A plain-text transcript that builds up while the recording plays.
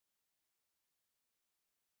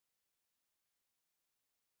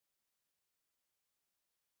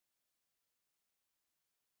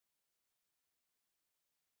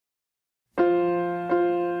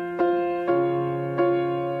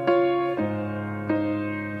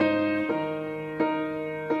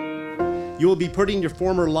You will be putting your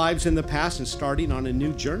former lives in the past and starting on a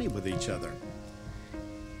new journey with each other.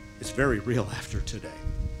 It's very real after today.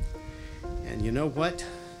 And you know what?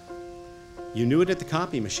 You knew it at the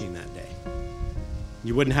copy machine that day.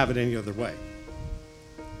 You wouldn't have it any other way.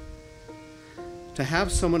 To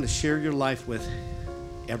have someone to share your life with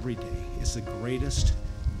every day is the greatest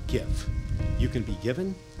gift you can be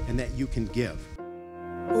given and that you can give.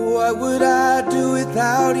 What would I do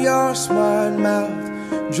without your smart mouth,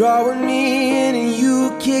 drawing me in and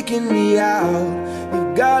you kicking me out?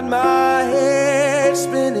 You got my head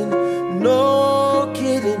spinning, no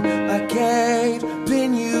kidding, I can't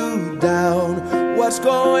pin you down. What's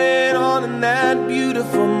going on in that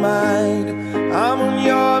beautiful mind? I'm on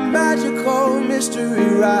your magical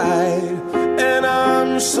mystery ride, and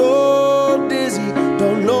I'm so dizzy,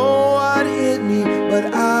 don't know what hit me,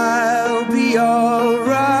 but I'll be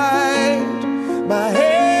alright. My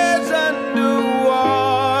head's underwater,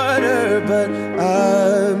 but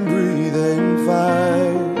I'm breathing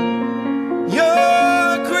fine.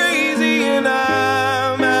 You're crazy and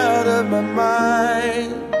I'm out of my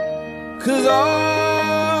mind, 'cause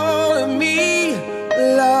all of me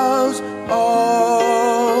loves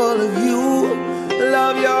all of you.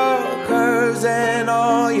 Love your curves and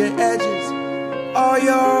all your edges, all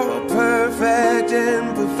your perfect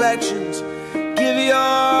imperfections. Give your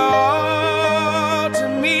all to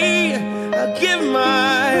me, I give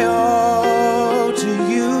my all to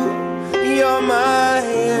you. You're my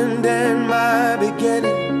end and my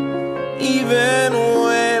beginning. Even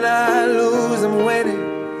when I lose, I'm winning,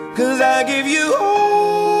 'cause I give you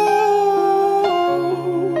all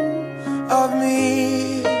of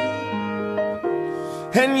me,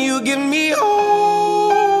 and you give me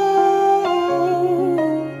all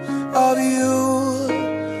of you.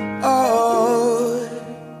 Oh,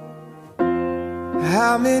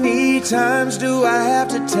 how many times do I have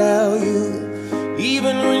to tell you?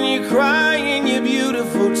 Even when you're crying, you're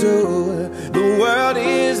beautiful too. The world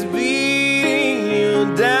is beating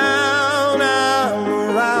you down. I'm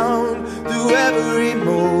around through every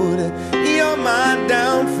mood. You're my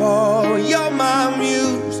downfall, you're my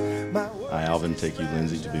muse. I, Alvin, take you,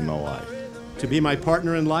 Lindsay, to be my wife. To be my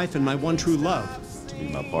partner in life and my one true love. To be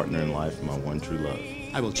my partner in life and my one true love.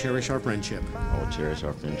 I will cherish our friendship. I will cherish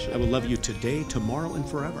our friendship. I will love you today, tomorrow, and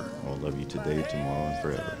forever. I will love you today, tomorrow, and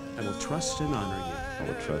forever. I will trust and honor you. I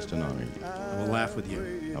will trust and honor you. I will laugh with you.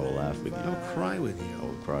 I will laugh with I you. will cry with you. I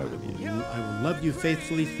will cry with you. I will love you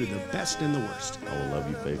faithfully through the best and the worst. I will love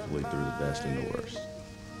you faithfully through the best and the worst.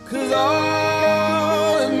 'Cause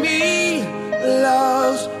all of me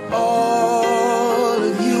loves all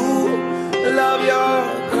of you. Love your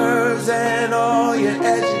curves and all your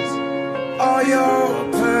edges, all your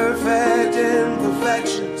perfect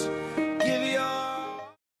imperfections. Give your...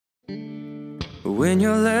 When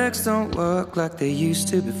your legs don't work like they used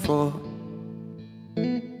to before,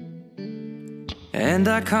 and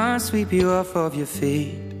I can't sweep you off of your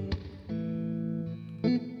feet,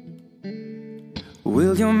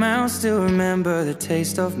 will your mouth still remember the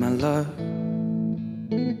taste of my love?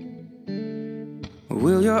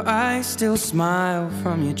 Will your eyes still smile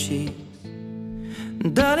from your cheeks?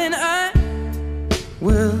 Darling, I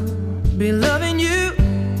will be loving you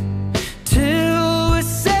till we're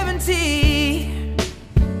 70.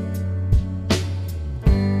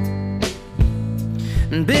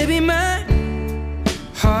 And baby, my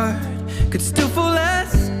heart could still fall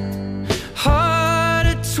as hard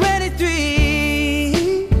at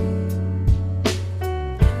 23.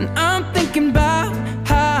 And I'm thinking about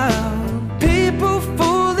how people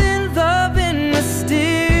fall in love in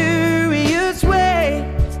mysterious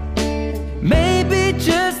ways. Maybe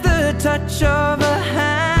just the touch of a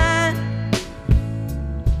hand.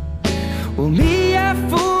 Well, me, I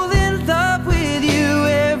fall in love with you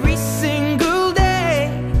every single day,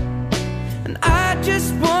 and I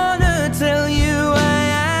just wanna tell you I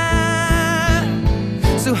am.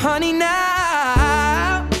 So honey,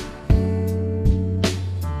 now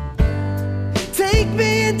take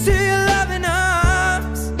me into your loving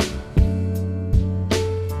arms.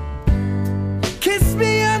 Kiss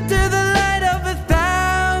me under the light of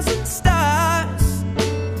 1,000 stars.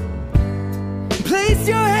 Place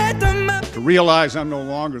your head on my... To realize I'm no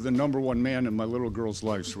longer the #1 man in my little girl's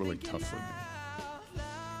life is really tough for me.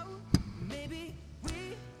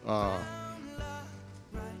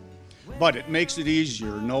 But it makes it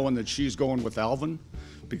easier knowing that she's going with Alvin,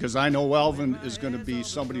 because I know Alvin is going to be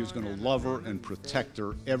somebody who's going to love her and protect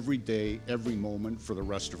her every day, every moment for the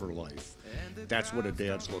rest of her life. That's what a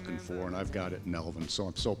dad's looking for, and I've got it in Alvin, so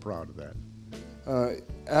I'm so proud of that.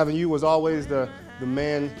 Alvin, you was always the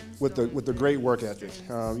man with the great work ethic.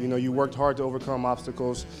 You know, you worked hard to overcome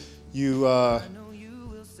obstacles. You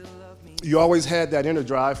always had that inner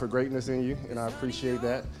drive for greatness in you, and I appreciate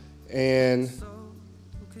that. And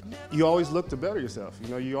you always looked to better yourself. You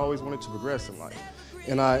know, you always wanted to progress in life,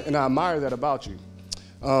 and I admire that about you.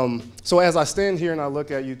 So as I stand here and I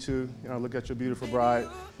look at you two, and I look at your beautiful bride,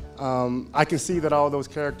 I can see that all those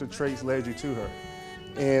character traits led you to her.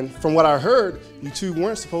 And from what I heard, you two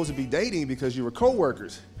weren't supposed to be dating because you were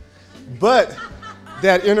co-workers. But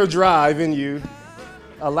that inner drive in you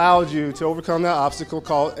allowed you to overcome that obstacle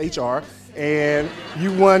called HR, and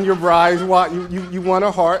you won your bride's watch. You won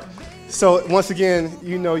her heart. So once again,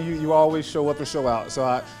 you know, you always show up and show out. So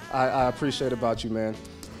I appreciate about you, man.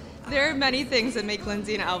 There are many things that make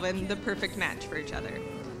Lindsay and Alvin the perfect match for each other.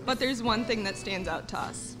 But there's one thing that stands out to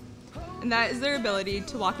us, and that is their ability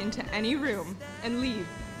to walk into any room and leave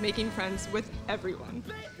making friends with everyone.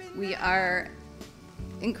 We are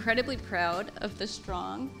incredibly proud of the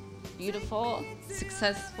strong, beautiful,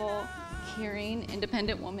 successful, caring,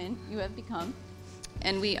 independent woman you have become,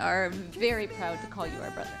 and we are very proud to call you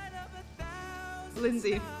our brother.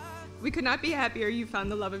 Lindsay, we could not be happier you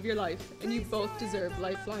found the love of your life, and you both deserve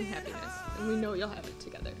lifelong happiness, and we know you'll have it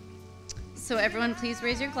together. So everyone, please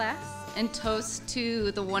raise your glass and toast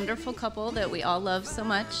to the wonderful couple that we all love so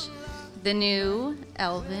much, the new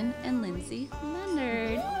Alvin and Lindsay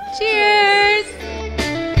Leonard. Cheers!